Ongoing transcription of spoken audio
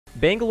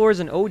Bangalore is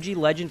an OG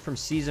legend from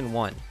Season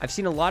 1. I've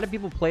seen a lot of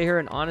people play her,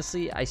 and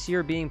honestly, I see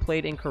her being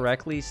played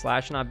incorrectly /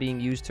 not being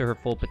used to her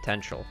full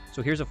potential.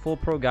 So here's a full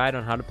pro guide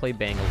on how to play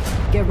Bangalore.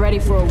 Get ready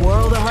for a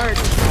world of hurt.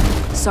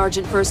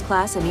 Sergeant First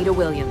Class Anita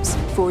Williams,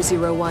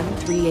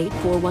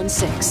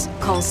 401-38416.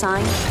 Call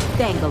sign,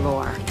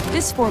 Bangalore.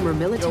 This former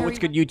military... Yo, what's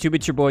good, YouTube?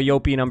 It's your boy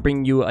Yoipi, and I'm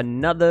bringing you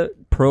another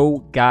pro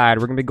guide.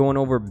 We're going to be going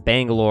over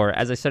Bangalore.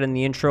 As I said in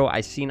the intro,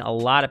 I've seen a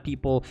lot of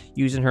people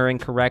using her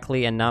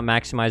incorrectly and not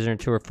maximizing her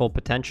to her full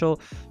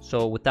potential.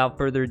 So without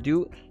further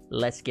ado,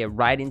 let's get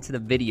right into the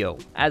video.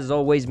 As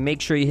always,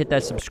 make sure you hit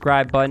that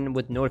subscribe button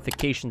with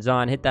notifications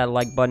on. Hit that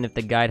like button if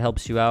the guide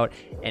helps you out.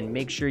 And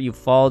make sure you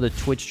follow the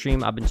Twitch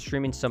stream. I've been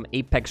streaming some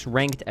Apex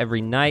Ranked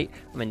every night.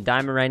 I'm in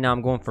Diamond right now.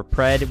 I'm going for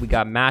Pred. We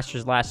got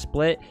Masters last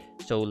split.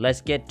 So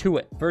let's get to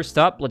it. First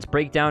up, let's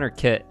break down her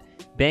kit.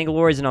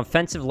 Bangalore is an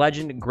offensive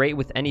legend, great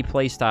with any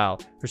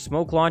playstyle. Her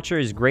smoke launcher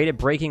is great at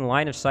breaking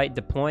line of sight,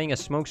 deploying a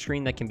smoke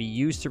screen that can be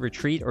used to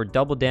retreat or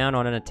double down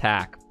on an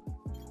attack.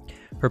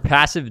 Her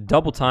passive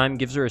double time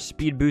gives her a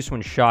speed boost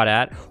when shot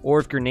at, or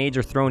if grenades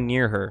are thrown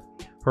near her.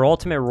 Her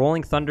ultimate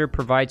Rolling Thunder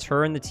provides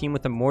her and the team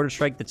with a mortar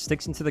strike that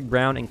sticks into the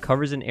ground and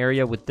covers an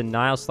area with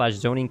denial /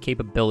 zoning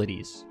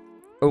capabilities.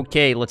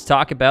 Okay, let's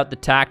talk about the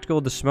tactical,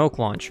 the smoke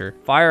launcher.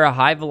 Fire a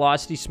high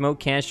velocity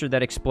smoke canister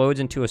that explodes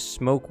into a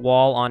smoke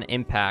wall on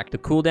impact. The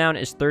cooldown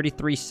is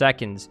 33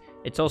 seconds.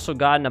 It's also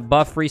gotten a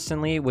buff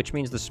recently, which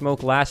means the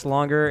smoke lasts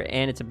longer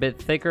and it's a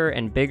bit thicker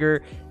and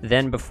bigger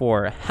than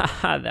before.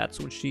 Haha,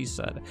 that's what she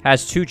said.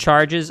 Has 2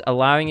 charges,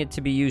 allowing it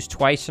to be used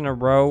twice in a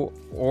row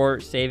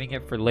or saving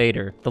it for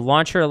later. The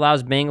launcher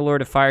allows Bangalore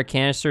to fire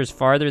canisters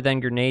farther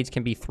than grenades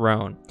can be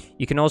thrown.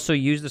 You can also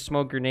use the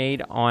smoke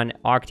grenade on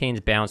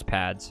Octane's bounce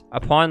pads.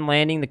 Upon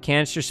landing, the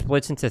canister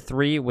splits into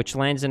 3, which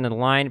lands in a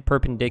line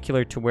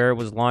perpendicular to where it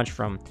was launched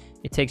from.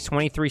 It takes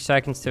 23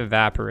 seconds to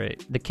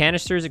evaporate. The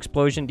canister's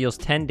explosion deals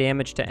 10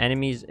 damage to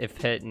enemies if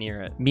hit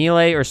near it.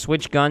 Melee or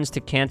switch guns to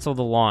cancel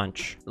the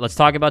launch. Let's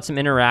talk about some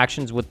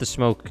interactions with the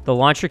smoke. The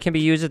launcher can be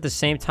used at the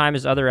same time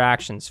as other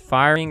actions: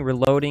 firing,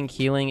 reloading,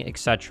 healing,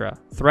 etc.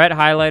 Threat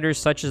highlighters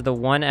such as the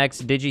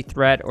 1x Digi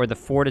threat or the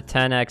 4 to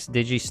 10x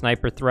Digi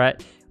sniper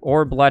threat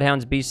or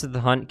Bloodhound's Beast of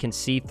the Hunt can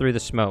see through the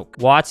smoke.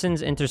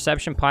 Watson's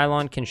interception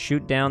pylon can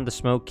shoot down the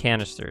smoke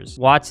canisters.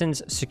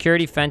 Watson's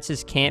security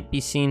fences can't be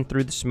seen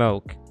through the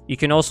smoke. You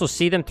can also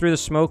see them through the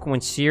smoke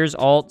when Sears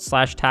alt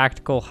 /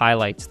 tactical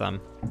highlights them.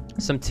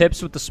 Some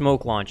tips with the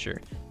smoke launcher.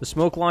 The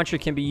smoke launcher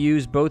can be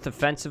used both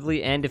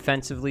offensively and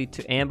defensively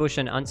to ambush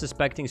an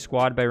unsuspecting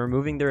squad by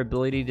removing their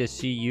ability to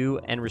see you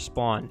and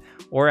respawn,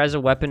 or as a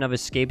weapon of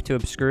escape to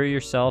obscure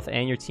yourself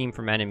and your team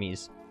from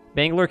enemies.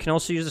 Bangalore can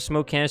also use the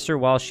smoke canister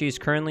while she is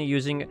currently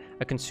using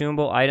a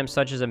consumable item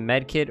such as a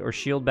medkit or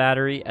shield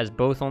battery, as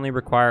both only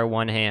require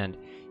one hand.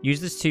 Use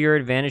this to your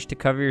advantage to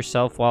cover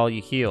yourself while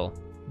you heal.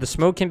 The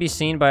smoke can be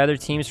seen by other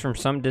teams from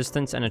some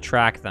distance and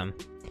attract them.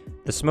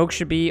 The smoke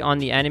should be on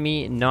the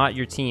enemy, not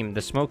your team.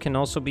 The smoke can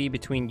also be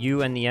between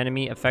you and the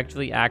enemy,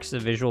 effectively acts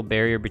as a visual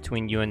barrier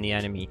between you and the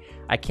enemy.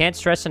 I can't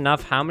stress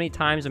enough how many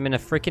times I'm in a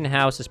freaking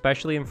house,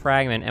 especially in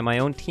Fragment, and my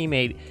own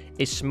teammate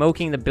is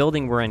smoking the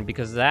building we're in,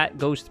 because that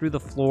goes through the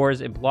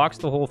floors, it blocks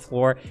the whole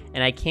floor,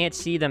 and I can't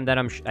see them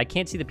I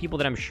can't see the people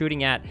that I'm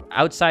shooting at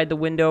outside the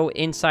window,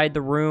 inside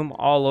the room,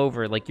 all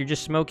over. Like, you're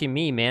just smoking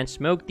me, man.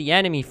 Smoke the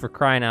enemy, for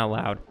crying out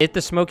loud. If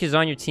the smoke is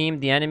on your team,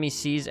 the enemy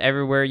sees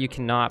everywhere you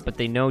cannot, but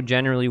they know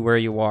generally where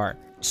you are.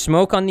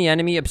 Smoke on the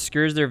enemy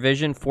obscures their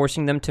vision,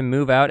 forcing them to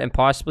move out and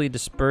possibly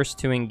disperse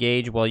to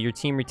engage, while your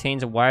team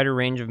retains a wider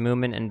range of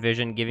movement and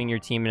vision, giving your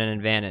team an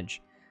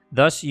advantage.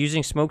 Thus,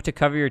 using smoke to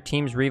cover your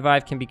team's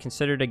revive can be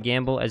considered a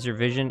gamble, as your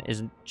vision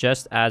is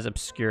just as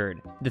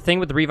obscured. The thing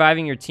with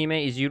reviving your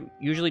teammate is you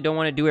usually don't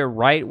want to do it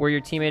right where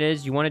your teammate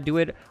is. You want to do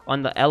it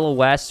on the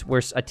LOS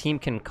where a team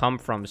can come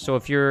from. So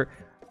if you're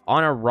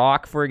on a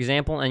rock, for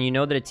example, and you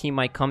know that a team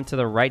might come to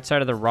the right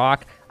side of the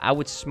rock, I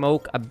would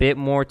smoke a bit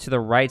more to the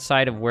right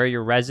side of where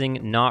you're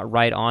rezzing, not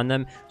right on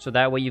them, so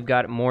that way you've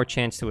got more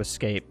chance to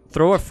escape.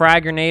 Throw a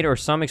frag grenade or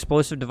some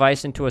explosive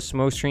device into a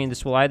smoke screen.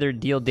 This will either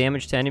deal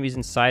damage to enemies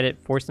inside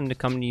it, force them to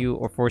come to you,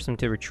 or force them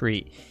to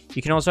retreat.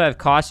 You can also have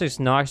caustic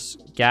Nox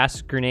gas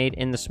grenade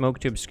in the smoke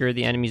to obscure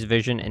the enemy's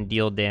vision and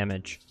deal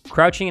damage.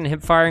 Crouching and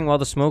hip firing while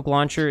the smoke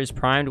launcher is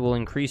primed will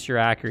increase your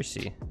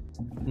accuracy.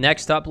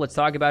 Next up, let's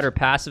talk about her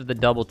passive, the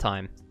double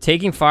time.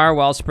 Taking fire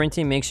while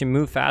sprinting makes you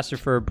move faster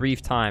for a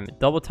brief time.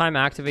 Double time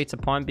activates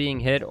upon being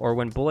hit or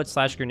when bullets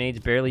 / grenades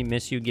barely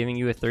miss you, giving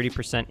you a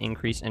 30%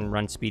 increase in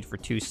run speed for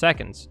 2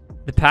 seconds.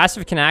 The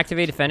passive can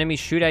activate if enemies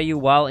shoot at you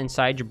while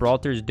inside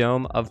Gibraltar's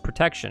dome of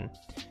protection.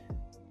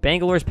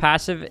 Bangalore's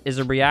passive is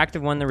a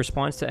reactive one that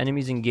responds to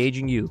enemies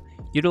engaging you.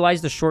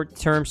 Utilize the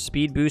short-term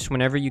speed boost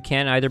whenever you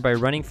can, either by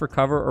running for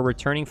cover or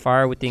returning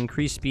fire with the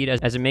increased speed,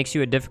 as it makes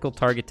you a difficult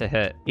target to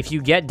hit. If you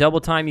get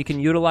double time, you can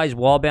utilize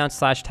wall bounce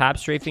 / tap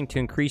strafing to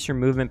increase your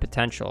movement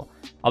potential.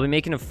 I'll be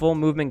making a full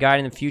movement guide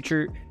in the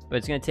future, but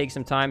it's going to take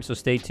some time, so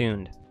stay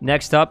tuned.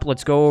 Next up,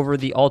 let's go over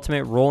the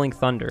ultimate Rolling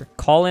Thunder.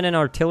 Call in an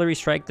artillery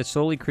strike that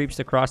slowly creeps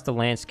across the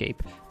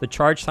landscape. The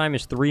charge time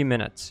is 3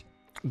 minutes.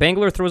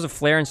 Bangalore throws a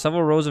flare and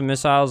several rows of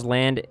missiles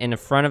land in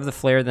front of the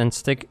flare, then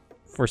stick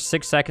for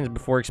 6 seconds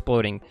before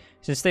exploding.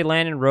 Since they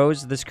land in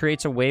rows, this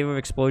creates a wave of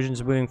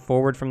explosions moving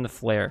forward from the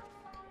flare.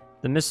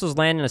 The missiles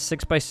land in a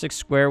 6x6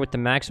 square with the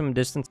maximum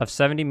distance of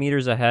 70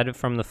 meters ahead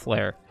from the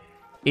flare.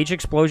 Each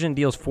explosion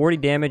deals 40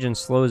 damage and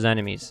slows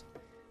enemies.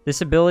 This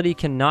ability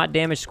cannot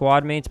damage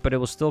squad mates, but it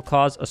will still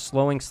cause a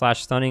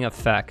slowing/stunning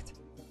effect.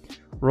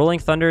 Rolling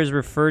Thunder is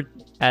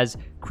referred as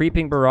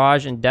Creeping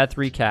Barrage and Death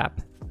Recap.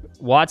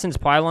 Watson's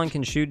pylon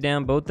can shoot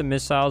down both the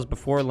missiles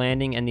before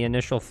landing and the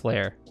initial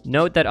flare.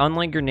 Note that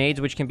unlike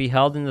grenades, which can be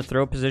held in the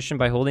throw position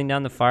by holding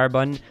down the fire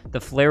button, the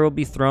flare will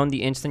be thrown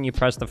the instant you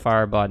press the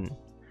fire button.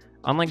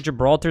 Unlike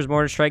Gibraltar's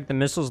mortar strike, the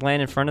missiles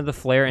land in front of the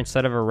flare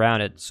instead of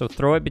around it, so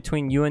throw it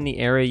between you and the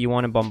area you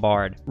want to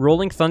bombard.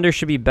 Rolling Thunder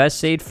should be best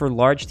saved for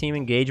large team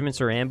engagements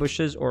or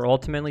ambushes, or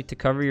ultimately to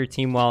cover your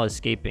team while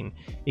escaping.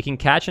 It can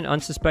catch an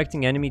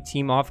unsuspecting enemy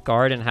team off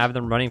guard and have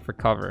them running for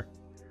cover.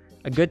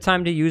 A good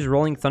time to use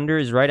Rolling Thunder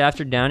is right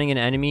after downing an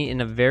enemy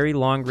in a very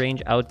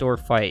long-range outdoor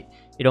fight.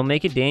 It'll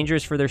make it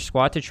dangerous for their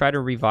squad to try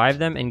to revive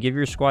them and give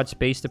your squad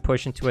space to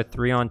push into a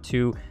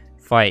 3-on-2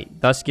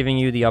 fight, thus giving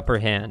you the upper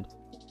hand.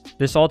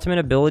 This ultimate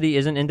ability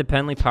isn't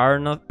independently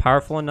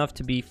powerful enough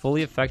to be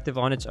fully effective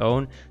on its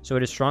own, so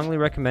it is strongly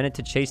recommended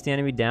to chase the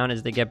enemy down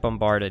as they get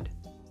bombarded.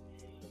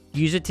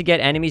 Use it to get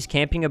enemies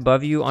camping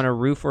above you on a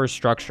roof or a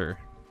structure.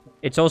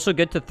 It's also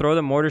good to throw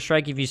the mortar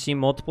strike if you see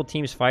multiple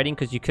teams fighting,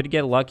 because you could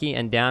get lucky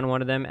and down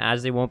one of them,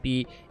 as they won't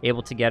be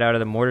able to get out of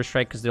the mortar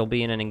strike because they'll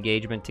be in an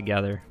engagement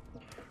together.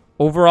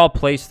 Overall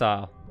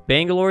playstyle.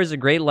 Bangalore is a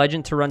great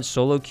legend to run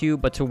solo queue,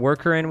 but to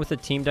work her in with a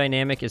team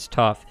dynamic is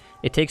tough.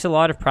 It takes a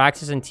lot of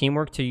practice and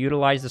teamwork to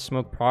utilize the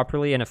smoke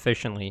properly and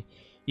efficiently.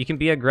 You can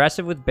be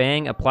aggressive with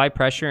Bang, apply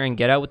pressure, and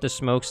get out with the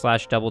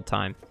smoke/double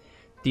time.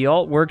 The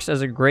ult works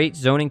as a great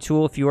zoning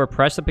tool if you are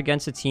pressed up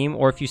against a team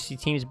or if you see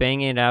teams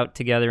banging it out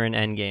together in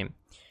endgame.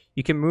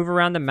 You can move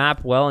around the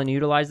map well and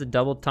utilize the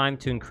double time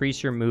to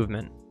increase your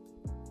movement.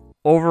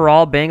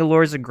 Overall,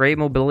 Bangalore is a great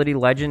mobility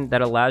legend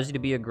that allows you to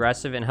be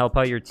aggressive and help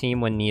out your team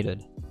when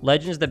needed.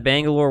 Legends that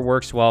Bangalore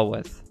works well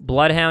with.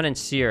 Bloodhound and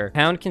Seer.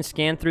 Hound can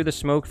scan through the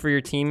smoke for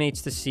your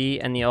teammates to see,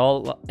 and the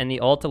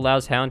ult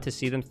allows Hound to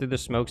see them through the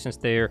smoke since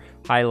they are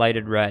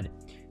highlighted red.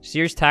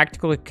 Seer's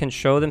tactical can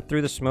show them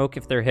through the smoke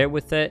if they're hit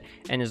with it,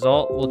 and his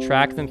ult will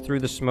track them through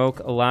the smoke,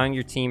 allowing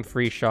your team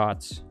free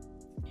shots.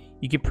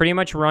 You can pretty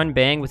much run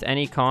Bang with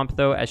any comp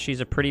though, as she's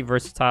a pretty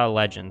versatile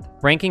legend.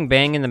 Ranking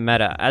Bang in the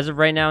meta. As of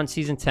right now in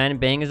Season 10,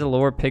 Bang is a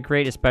lower pick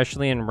rate,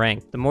 especially in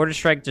ranked. The Mortar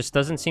Strike just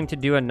doesn't seem to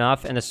do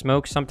enough, and the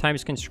smoke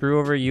sometimes can screw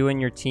over you and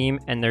your team,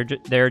 and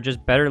there are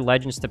just better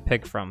legends to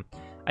pick from.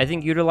 I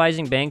think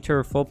utilizing Bang to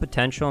her full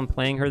potential and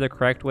playing her the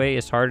correct way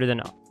is harder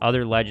than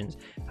other legends.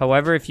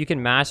 However, if you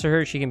can master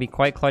her, she can be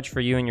quite clutch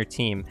for you and your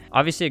team.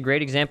 Obviously, a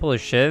great example is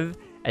Shiv,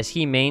 as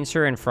he mains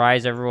her and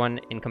fries everyone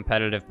in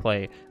competitive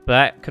play. But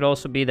that could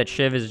also be that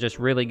Shiv is just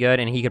really good,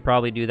 and he could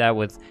probably do that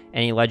with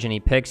any legend he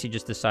picks. He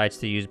just decides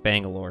to use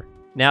Bangalore.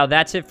 Now,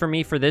 that's it for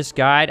me for this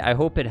guide. I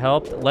hope it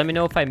helped. Let me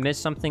know if I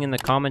missed something in the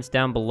comments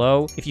down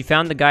below. If you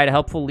found the guide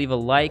helpful, leave a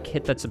like,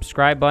 hit that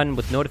subscribe button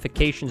with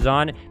notifications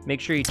on. Make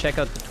sure you check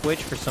out the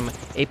Twitch for some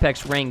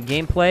Apex ranked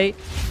gameplay.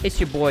 It's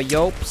your boy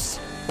Yops.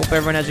 Hope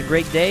everyone has a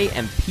great day,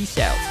 and peace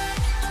out.